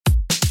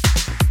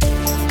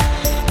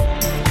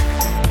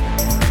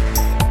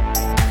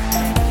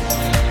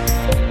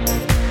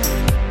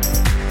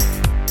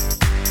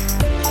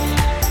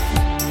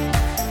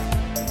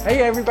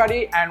Hey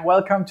everybody, and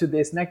welcome to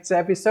this next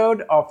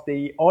episode of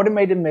the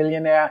Automated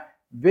Millionaire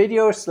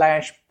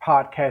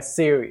video/podcast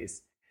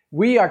series.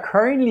 We are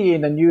currently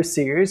in a new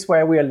series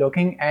where we are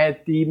looking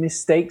at the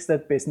mistakes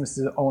that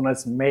business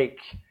owners make.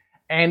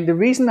 And the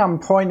reason I'm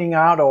pointing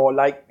out or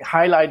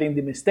highlighting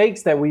the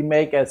mistakes that we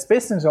make as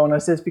business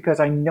owners is because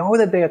I know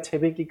that they are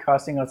typically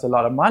costing us a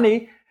lot of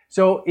money.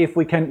 So if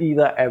we can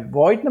either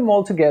avoid them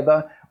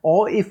altogether,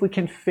 or if we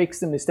can fix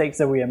the mistakes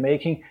that we are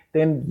making,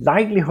 then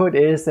likelihood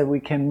is that we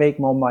can make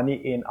more money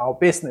in our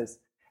business.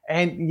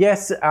 And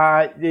yes,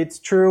 it's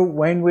true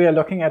when we are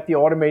looking at the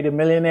Automated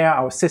Millionaire,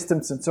 our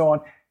systems and so on,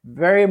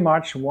 very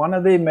much one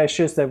of the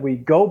measures that we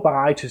go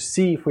by to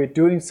see if we're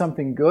doing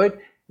something good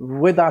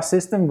with our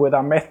system, with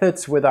our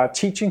methods, with our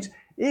teachings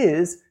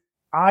is,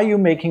 are you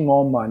making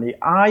more money?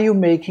 Are you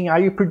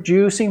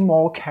producing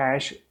more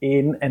cash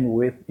in and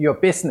with your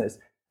business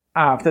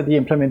after the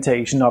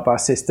implementation of our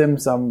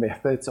systems, our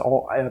methods,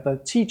 or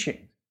other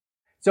teaching?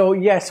 So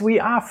yes, we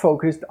are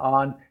focused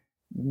on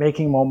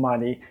making more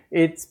money.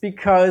 It's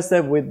because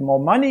that with more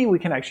money, we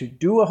can actually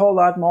do a whole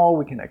lot more,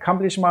 we can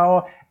accomplish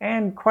more,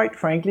 and quite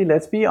frankly,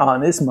 let's be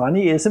honest,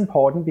 money is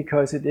important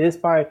because it is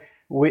by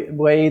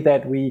way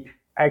that we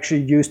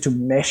actually use to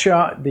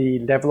measure the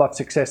level of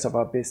success of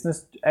our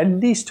business, at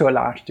least to a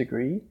large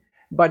degree.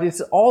 But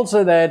it's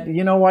also that,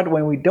 you know what,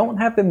 when we don't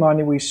have the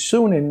money, we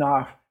soon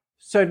enough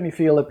certainly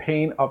feel the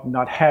pain of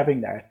not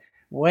having that.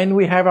 When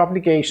we have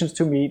obligations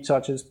to meet,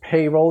 such as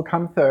payroll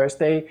come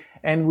Thursday,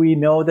 and we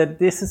know that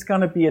this is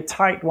going to be a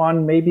tight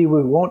one, maybe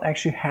we won't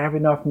actually have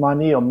enough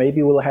money, or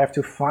maybe we'll have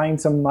to find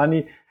some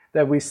money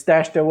that we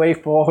stashed away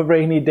for a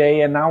rainy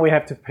day, and now we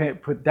have to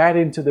put that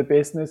into the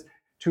business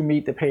to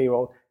meet the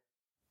payroll.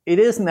 It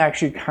isn't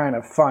actually kind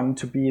of fun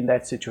to be in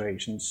that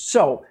situation.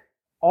 So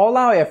all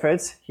our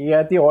efforts here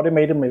at the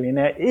Automated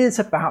Millionaire is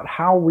about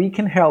how we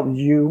can help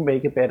you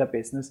make a better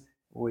business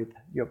with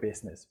your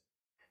business.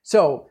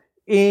 So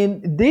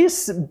in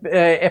this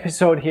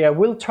episode here,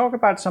 we'll talk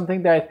about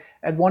something that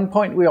at one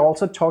point we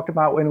also talked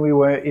about when we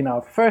were in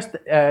our first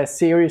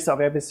series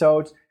of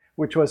episodes,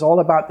 which was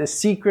all about the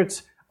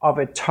secrets of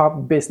a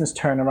top business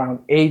turnaround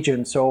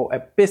agent. So a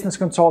business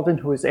consultant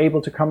who is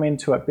able to come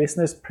into a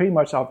business pretty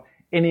much of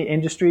any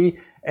industry,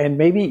 and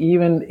maybe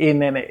even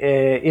in an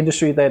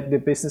industry that the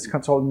business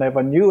consultant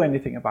never knew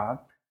anything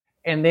about,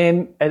 and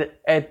then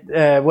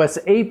was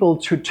able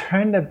to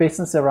turn the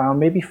business around,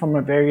 maybe from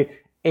a very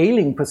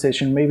ailing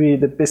position. Maybe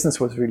the business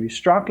was really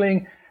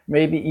struggling,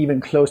 maybe even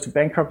close to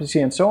bankruptcy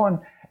and so on.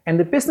 And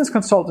the business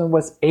consultant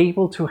was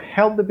able to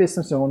help the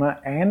business owner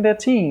and their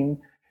team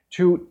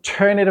to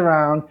turn it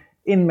around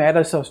in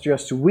matters of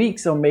just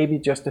weeks or maybe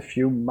just a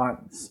few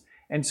months.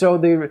 And so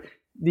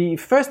the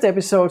first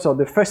episodes, or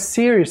the first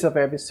series of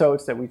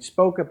episodes that we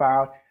spoke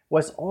about,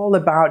 was all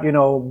about,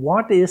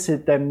 what is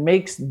it that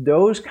makes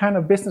those kind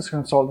of business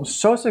consultants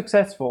so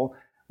successful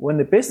when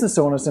the business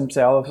owners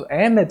themselves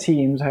and their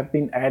teams have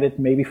been at it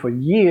maybe for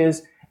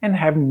years and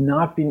have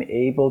not been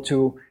able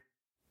to,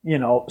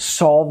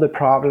 solve the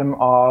problem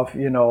of,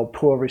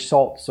 poor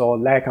results or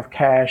lack of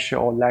cash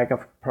or lack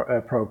of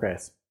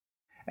progress.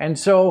 And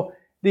so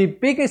the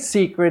biggest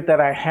secret that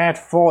I had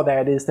for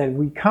that is that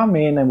we come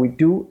in and we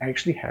do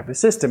actually have a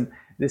system.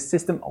 This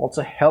system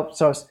also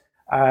helps us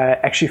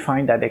actually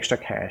find that extra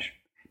cash.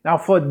 Now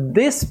for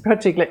this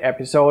particular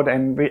episode,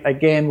 and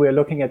we're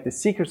looking at the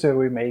secrets that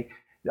we make,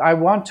 I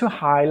want to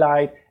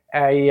highlight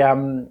a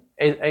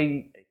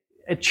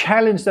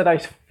challenge that I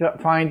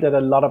find that a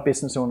lot of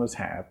business owners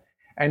have.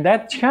 And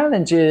that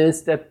challenge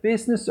is that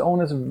business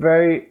owners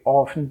very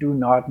often do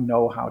not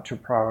know how to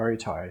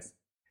prioritize.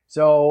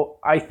 So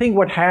I think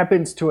what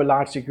happens to a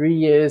large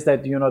degree is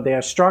that, they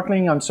are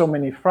struggling on so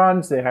many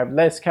fronts. They have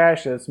less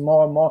cash. There's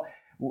more and more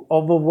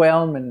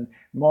overwhelm, and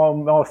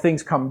more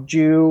things come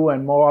due,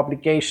 and more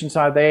obligations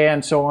are there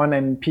and so on.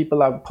 And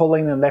people are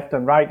pulling them left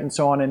and right and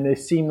so on. And they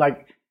seem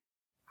like,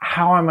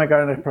 how am I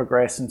going to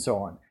progress and so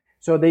on?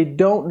 So they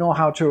don't know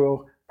how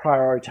to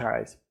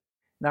prioritize.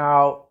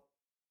 Now,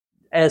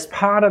 as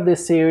part of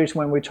this series,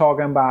 when we're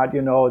talking about,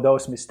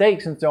 those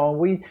mistakes and so on,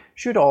 we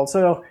should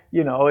also,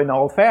 in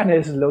all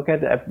fairness, look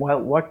at,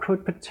 what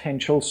could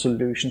potential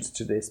solutions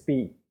to this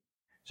be?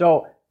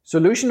 So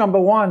solution number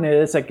one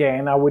is,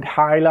 again, I would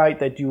highlight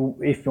that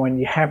when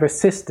you have a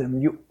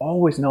system, you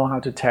always know how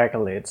to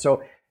tackle it.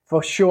 So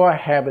for sure,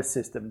 have a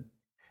system.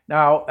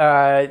 Now,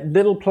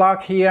 little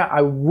plug here,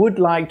 I would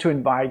like to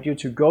invite you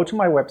to go to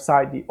my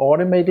website,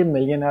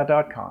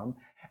 theautomatedmillionaire.com,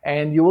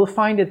 and you will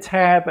find a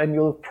tab, and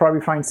you'll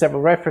probably find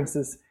several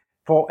references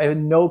for a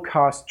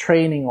no-cost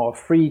training or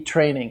free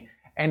training.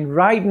 And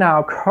right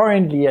now,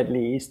 currently at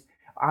least,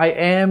 I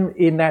am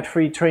in that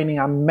free training.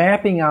 I'm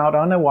mapping out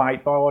on a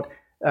whiteboard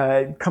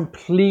a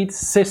complete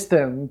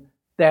system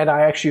that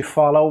I actually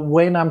follow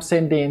when I'm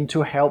sent in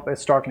to help a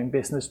struggling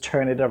business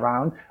turn it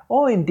around,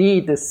 or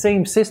indeed the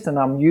same system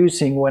I'm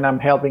using when I'm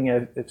helping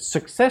a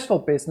successful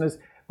business,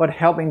 but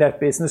helping that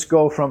business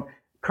go from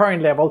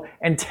current level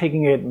and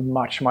taking it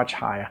much, much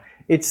higher.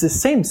 It's the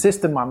same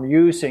system I'm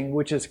using,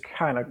 which is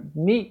kind of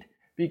neat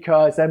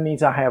because that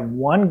means I have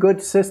one good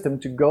system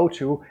to go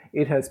to.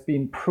 It has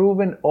been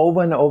proven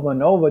over and over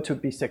and over to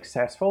be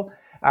successful.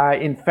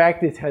 In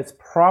fact, it has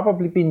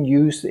probably been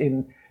used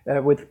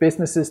with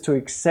businesses to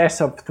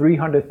excess of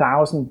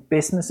 300,000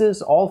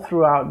 businesses all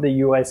throughout the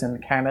US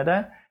and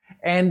Canada.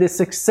 And the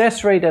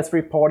success rate as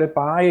reported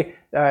by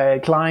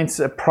clients'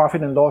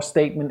 profit and loss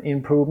statement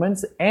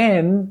improvements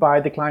and by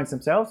the clients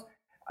themselves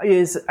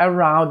is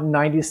around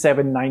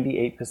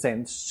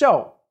 97-98%.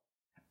 So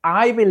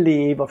I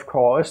believe, of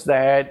course,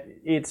 that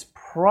it's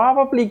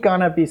probably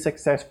gonna be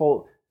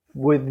successful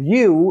with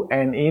you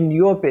and in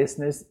your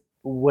business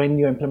when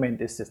you implement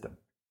this system.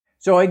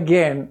 So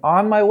again,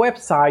 on my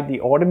website,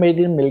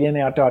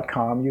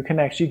 theautomatedmillionaire.com, you can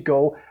actually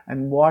go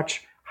and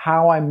watch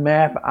how I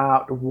map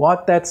out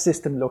what that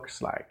system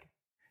looks like.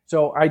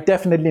 So I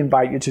definitely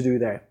invite you to do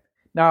that.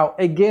 Now,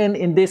 again,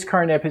 in this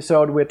current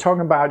episode, we're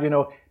talking about,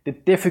 the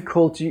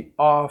difficulty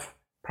of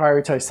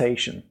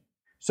prioritization.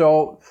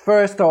 So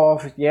first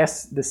off,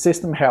 yes, the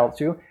system helps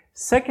you.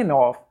 Second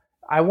off,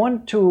 I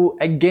want to,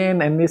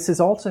 again, and this is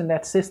also in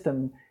that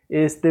system,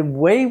 is the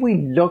way we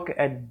look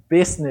at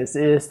business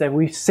is that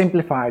we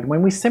simplify it.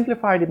 When we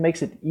simplify it, it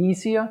makes it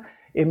easier.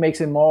 It makes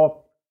it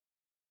more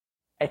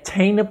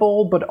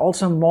attainable, but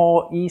also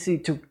more easy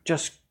to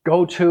just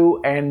go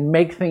to and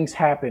make things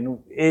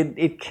happen.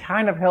 It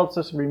kind of helps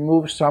us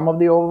remove some of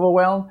the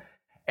overwhelm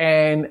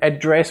and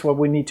address what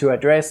we need to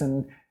address.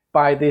 And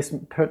by this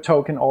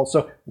token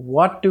also,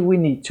 what do we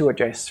need to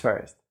address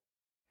first?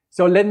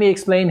 So let me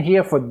explain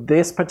here for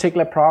this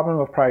particular problem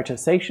of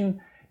prioritization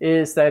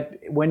is that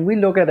when we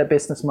look at a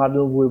business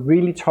model, we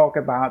really talk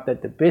about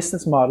that the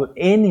business model,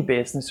 any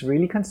business,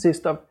 really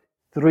consists of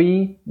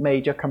three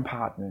major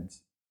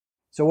compartments.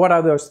 So what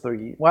are those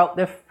three? Well,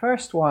 the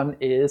first one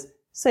is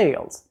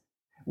sales.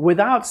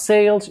 Without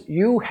sales,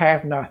 you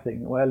have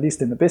nothing, well, at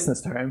least in the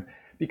business term,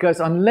 because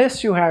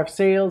unless you have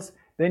sales,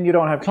 then you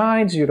don't have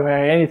clients, you don't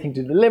have anything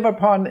to deliver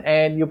upon,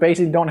 and you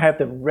basically don't have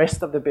the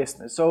rest of the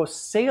business. So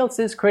sales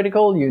is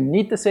critical. You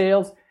need the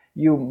sales.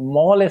 You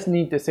more or less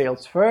need the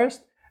sales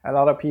first. A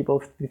lot of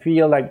people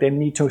feel like they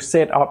need to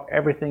set up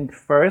everything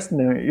first,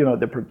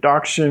 the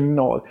production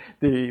or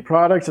the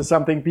products or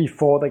something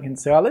before they can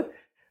sell it.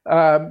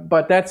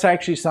 But that's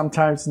actually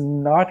sometimes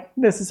not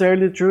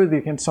necessarily true.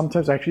 You can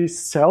sometimes actually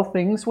sell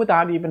things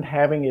without even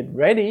having it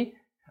ready.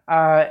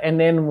 And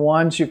then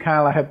once you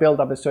kind of have built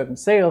up a certain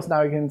sales,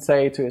 now you can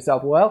say to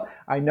yourself, well,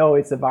 I know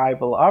it's a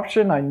viable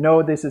option. I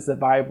know this is a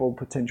viable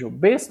potential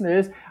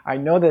business. I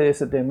know there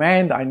is a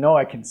demand. I know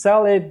I can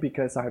sell it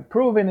because I've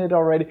proven it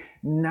already.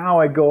 Now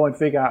I go and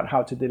figure out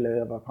how to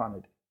deliver upon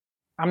it.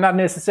 I'm not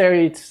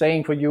necessarily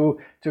saying for you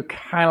to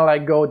kind of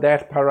like go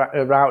that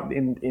route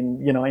in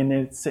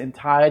its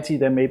entirety.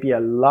 There may be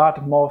a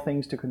lot more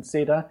things to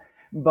consider,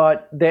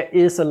 but there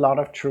is a lot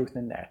of truth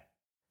in that.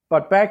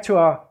 But back to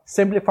our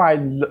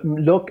simplified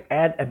look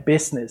at a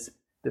business.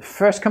 The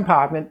first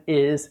compartment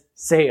is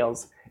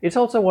sales. It's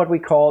also what we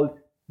call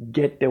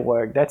get the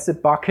work. That's the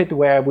bucket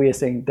where we are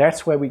saying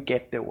that's where we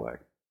get the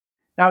work.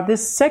 Now,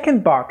 this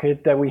second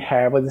bucket that we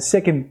have, or the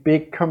second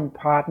big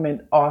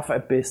compartment of a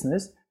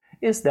business,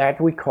 is that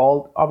we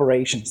call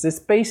operations. It's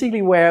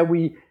basically where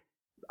we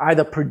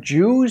either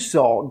produce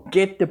or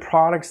get the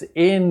products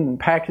in,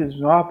 package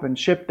them up and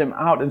ship them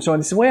out and so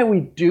on. It's where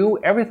we do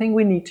everything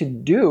we need to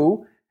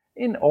do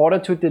in order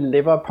to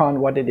deliver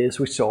upon what it is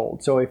we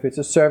sold. So if it's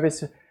a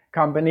service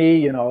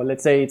company,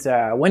 let's say it's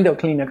a window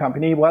cleaner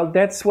company, well,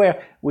 that's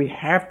where we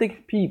have the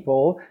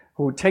people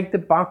who take the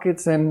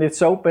buckets and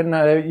it's open,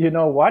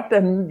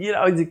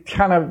 and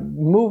kind of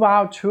move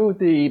out to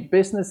the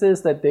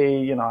businesses that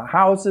they,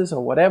 houses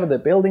or whatever, the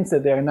buildings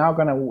that they're now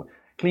going to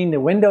clean the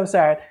windows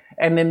at,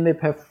 and then they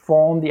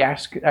perform the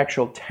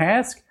actual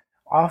task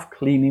of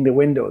cleaning the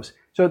windows.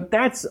 So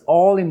that's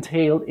all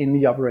entailed in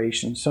the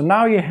operation. So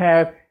now you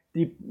have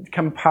the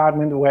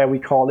compartment where we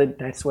call it,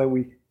 that's where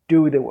we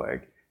do the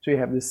work. So you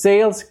have the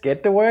sales,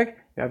 get the work,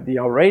 you have the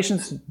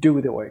operations,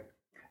 do the work.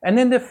 And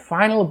then the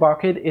final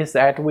bucket is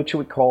that which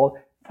we call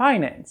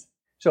finance.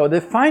 So the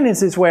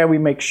finance is where we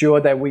make sure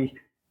that we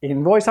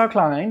invoice our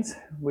clients,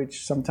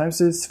 which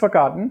sometimes is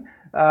forgotten.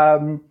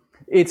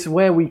 It's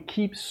where we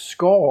keep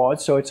score.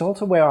 So it's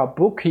also where our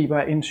bookkeeper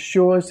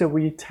ensures that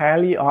we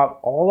tally up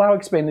all our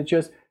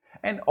expenditures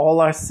and all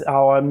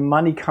our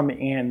money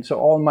coming in. So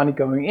all money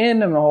going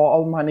in and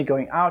all money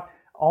going out,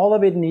 all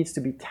of it needs to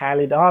be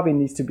tallied up. It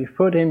needs to be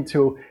put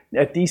into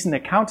a decent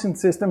accounting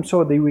system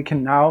so that we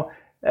can now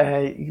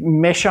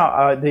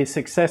measure the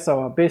success of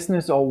our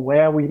business or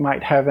where we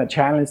might have a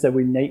challenge that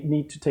we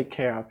need to take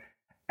care of.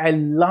 A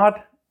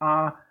lot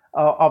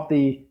of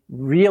the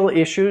real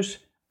issues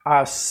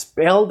are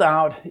spelled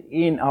out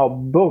in our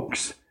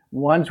books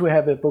once we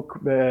have a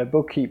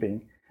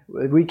bookkeeping.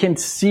 We can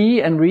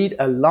see and read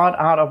a lot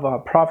out of our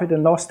profit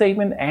and loss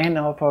statement and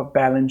of our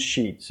balance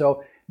sheet.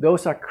 So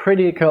those are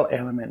critical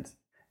elements.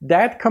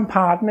 That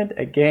compartment,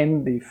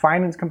 again, the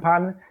finance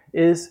compartment,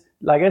 is,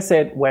 like I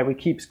said, where we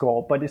keep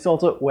score, but it's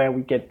also where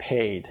we get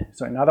paid.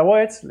 So in other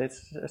words,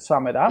 let's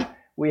sum it up.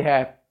 We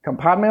have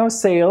compartment of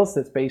sales,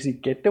 that's basically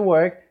get the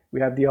work.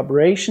 We have the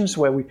operations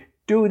where we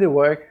do the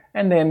work,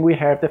 and then we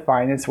have the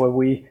finance where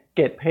we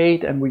get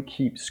paid and we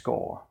keep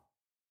score.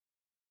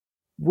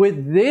 With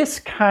this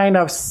kind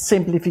of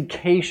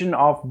simplification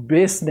of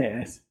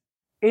business,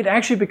 it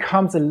actually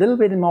becomes a little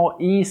bit more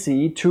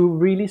easy to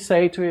really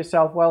say to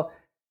yourself, well,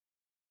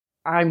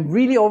 I'm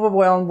really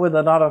overwhelmed with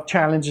a lot of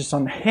challenges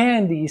on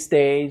hand these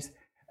days,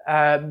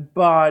 and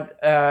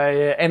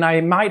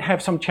I might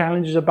have some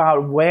challenges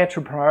about where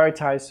to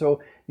prioritize.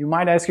 So you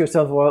might ask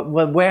yourself,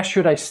 well, where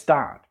should I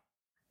start?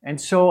 And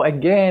so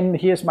again,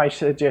 here's my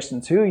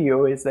suggestion to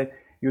you is that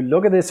you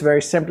look at this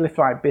very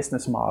simplified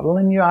business model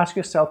and you ask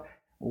yourself,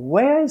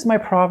 where is my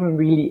problem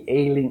really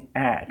ailing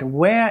at?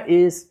 Where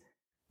is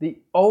the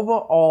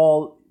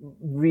overall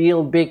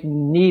real big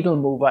needle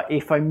mover?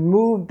 If I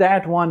move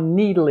that one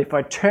needle, if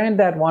I turn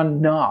that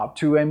one knob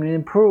to an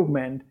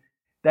improvement,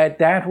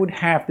 that would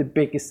have the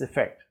biggest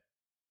effect.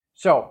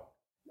 So,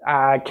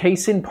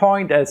 case in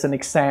point, as an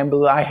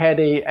example, I had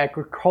a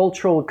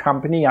agricultural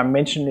company. I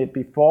mentioned it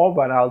before,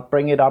 but I'll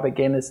bring it up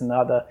again as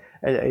another,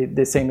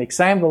 the same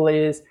example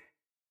is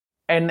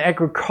an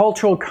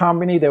agricultural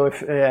company. They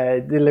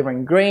were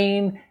delivering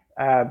grain,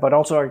 but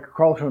also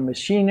agricultural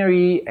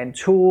machinery and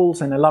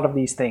tools and a lot of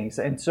these things.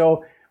 And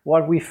so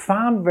what we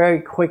found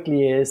very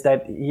quickly is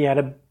that he had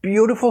a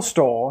beautiful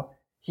store,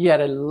 he had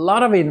a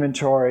lot of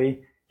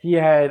inventory, he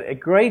had a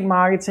great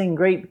marketing,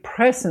 great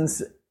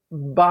presence,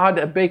 but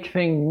a big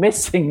thing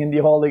missing in the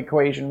whole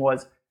equation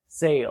was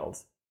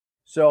sales.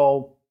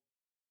 So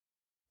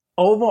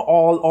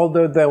overall,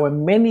 although there were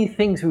many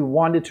things we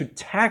wanted to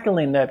tackle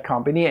in that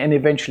company and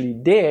eventually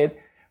did,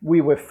 we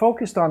were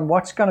focused on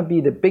what's going to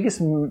be the biggest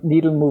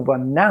needle mover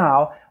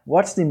now,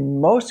 what's the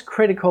most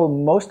critical,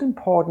 most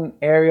important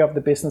area of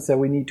the business that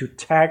we need to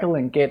tackle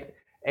and get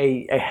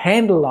a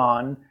handle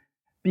on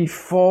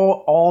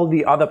before all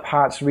the other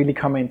parts really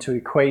come into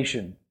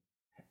equation.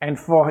 And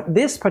for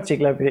this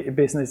particular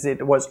business,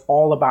 it was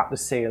all about the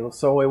sales.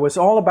 So it was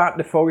all about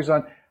the focus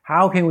on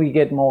how can we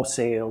get more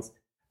sales.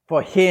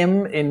 For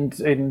him, in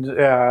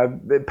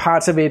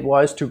parts of it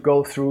was to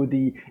go through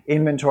the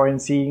inventory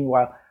and seeing,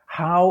 well,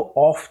 how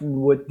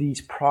often would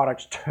these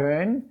products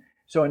turn?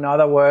 So in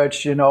other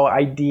words,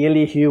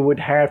 ideally he would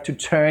have to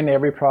turn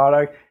every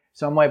product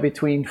somewhere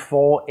between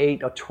 4,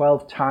 8, or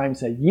 12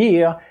 times a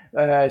year.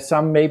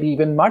 Some maybe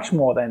even much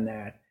more than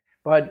that.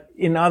 But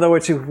in other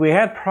words, if we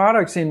had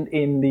products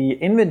in the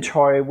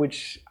inventory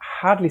which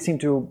hardly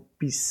seemed to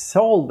be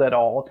sold at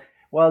all,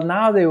 well,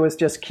 now they was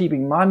just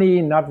keeping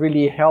money, not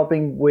really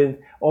helping with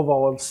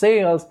overall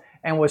sales,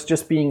 and was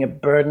just being a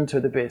burden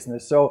to the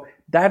business. So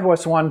that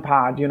was one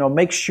part,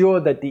 make sure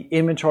that the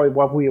inventory,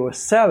 what we were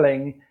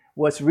selling,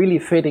 was really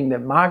fitting the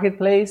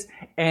marketplace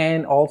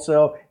and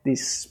also the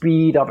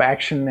speed of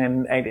action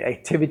and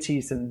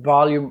activities and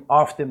volume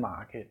of the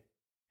market.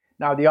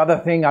 Now, the other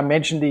thing, I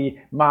mentioned the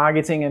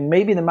marketing, and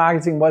maybe the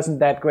marketing wasn't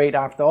that great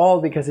after all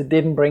because it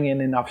didn't bring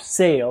in enough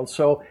sales.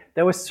 So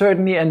there was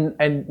certainly a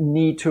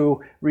need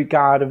to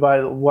regard,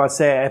 well, was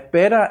there a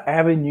better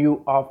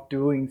avenue of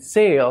doing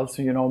sales?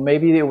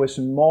 Maybe there was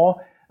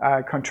more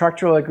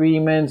contractual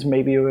agreements,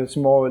 maybe it was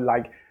more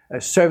like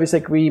service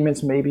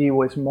agreements, maybe it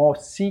was more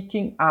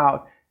seeking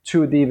out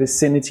to the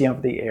vicinity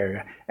of the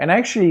area. And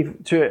actually,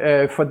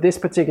 for this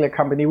particular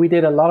company, we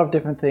did a lot of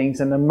different things,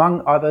 and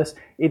among others,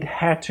 it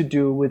had to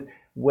do with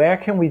where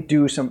can we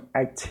do some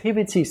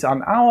activities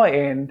on our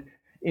end,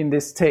 in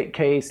this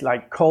case,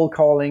 like cold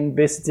calling,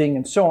 visiting,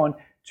 and so on,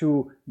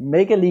 to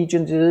make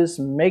allegiances,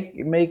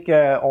 make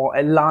or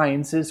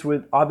alliances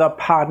with other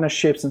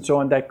partnerships and so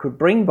on that could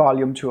bring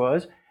volume to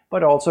us,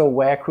 but also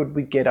where could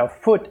we get our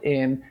foot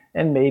in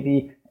and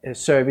maybe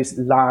service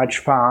large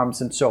farms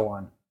and so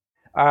on.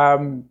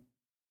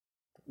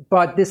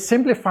 But this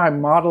simplified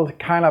model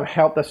kind of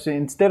helped us to,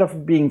 instead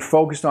of being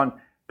focused on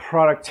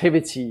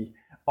productivity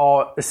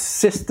or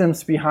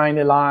systems behind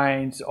the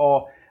lines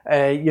or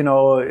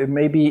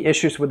maybe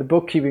issues with the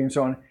bookkeeping and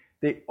so on,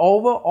 the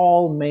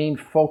overall main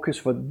focus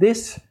for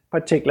this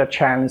particular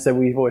challenge that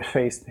we were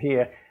faced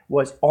here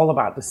was all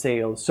about the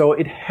sales. So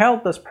it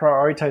helped us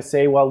prioritize,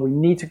 say, well, we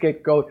need to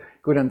get good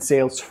on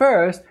sales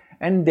first,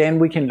 and then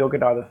we can look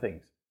at other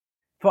things.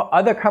 For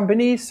other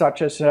companies,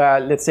 such as,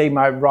 let's say,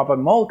 my rubber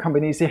mold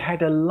companies, it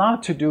had a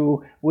lot to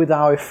do with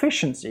our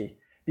efficiency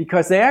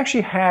because they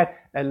actually had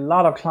a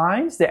lot of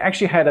clients, they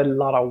actually had a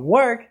lot of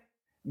work,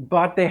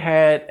 but they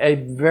had a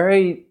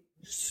very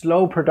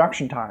slow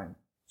production time.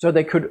 So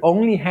they could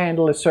only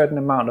handle a certain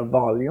amount of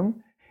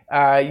volume.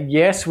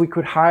 Yes, we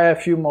could hire a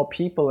few more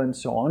people and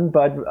so on,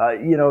 but,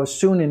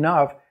 soon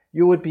enough,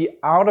 you would be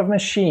out of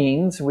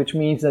machines, which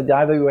means that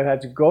either you would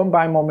have to go and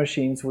buy more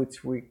machines,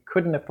 which we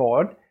couldn't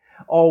afford,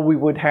 or we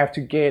would have to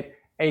get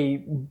a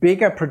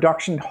bigger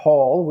production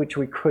hall, which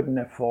we couldn't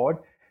afford.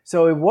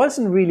 So it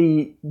wasn't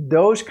really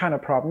those kind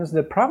of problems.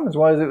 The problems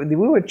was that we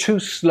were too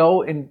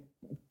slow in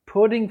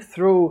putting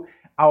through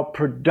our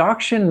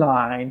production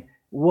line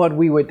what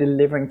we were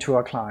delivering to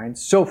our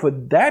clients. So for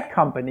that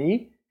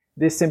company,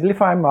 this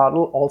simplified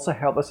model also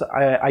helped us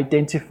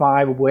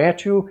identify where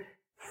to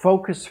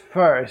focus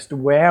first,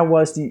 where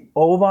was the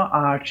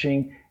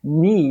overarching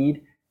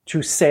need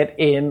to set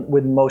in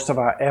with most of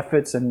our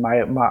efforts and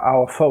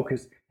our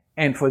focus.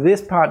 And for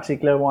this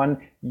particular one,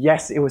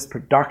 yes, it was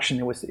production,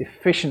 it was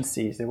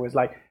efficiencies. It was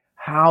like,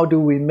 how do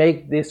we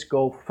make this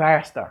go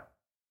faster?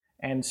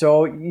 And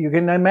so you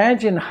can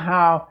imagine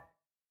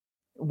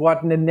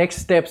what the next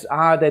steps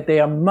are, that they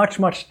are much,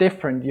 much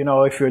different,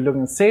 if you're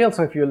looking at sales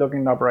or if you're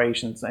looking at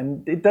operations.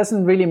 And it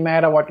doesn't really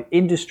matter what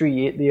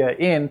industry they are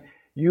in,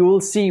 you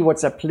will see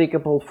what's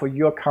applicable for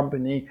your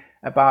company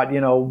about,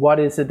 what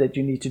is it that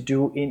you need to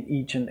do in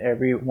each and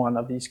every one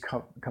of these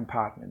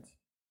compartments.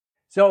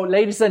 So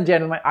ladies and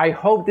gentlemen, I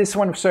hope this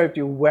one served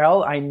you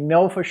well. I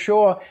know for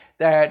sure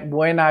that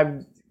when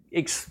I've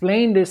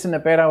explained this in a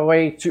better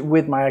way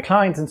with my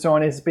clients and so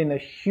on, it's been a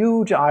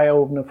huge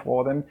eye-opener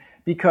for them.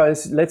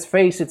 Because let's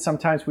face it,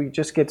 sometimes we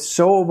just get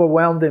so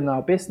overwhelmed in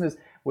our business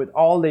with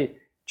all the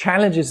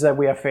challenges that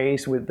we are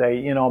faced with,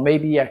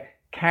 maybe a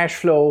cash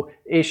flow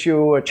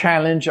issue, a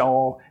challenge,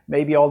 or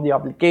maybe all the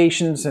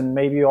obligations, and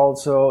maybe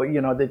also,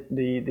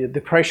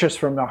 the pressures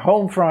from the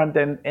home front,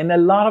 and a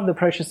lot of the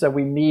pressures that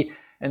we meet.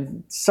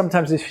 And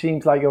sometimes it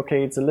seems like,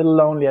 okay, it's a little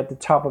lonely at the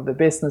top of the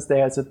business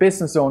there as a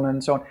business owner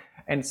and so on.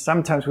 And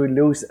sometimes we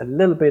lose a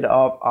little bit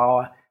of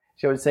our,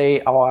 shall we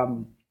say,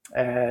 our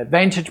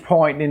vantage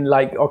point in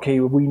like, okay,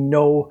 we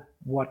know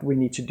what we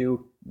need to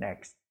do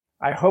next.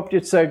 I hope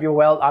it served you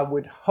well. I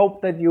would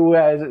hope that you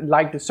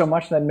liked it so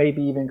much that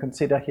maybe even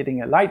consider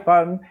hitting a like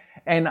button.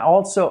 And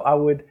also I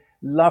would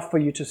love for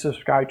you to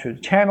subscribe to the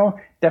channel.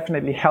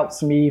 Definitely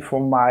helps me for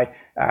my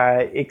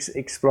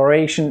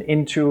exploration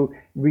into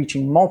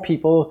reaching more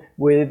people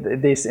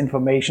with this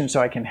information so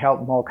I can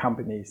help more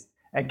companies.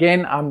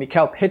 Again, I'm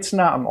Mikael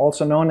Pitsner. I'm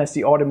also known as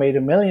the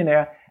Automated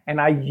Millionaire. And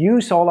I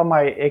use all of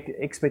my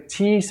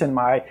expertise and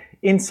my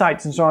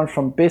insights and so on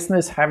from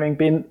business, having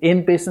been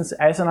in business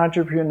as an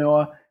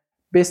entrepreneur,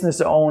 business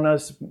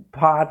owners,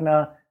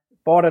 partner,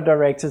 board of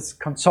directors,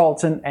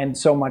 consultant, and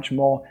so much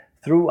more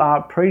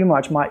throughout pretty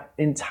much my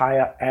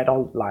entire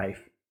adult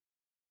life.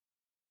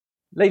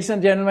 Ladies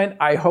and gentlemen,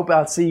 I hope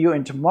I'll see you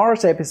in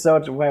tomorrow's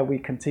episode where we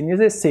continue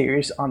this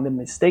series on the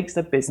mistakes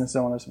that business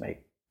owners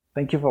make.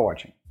 Thank you for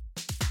watching.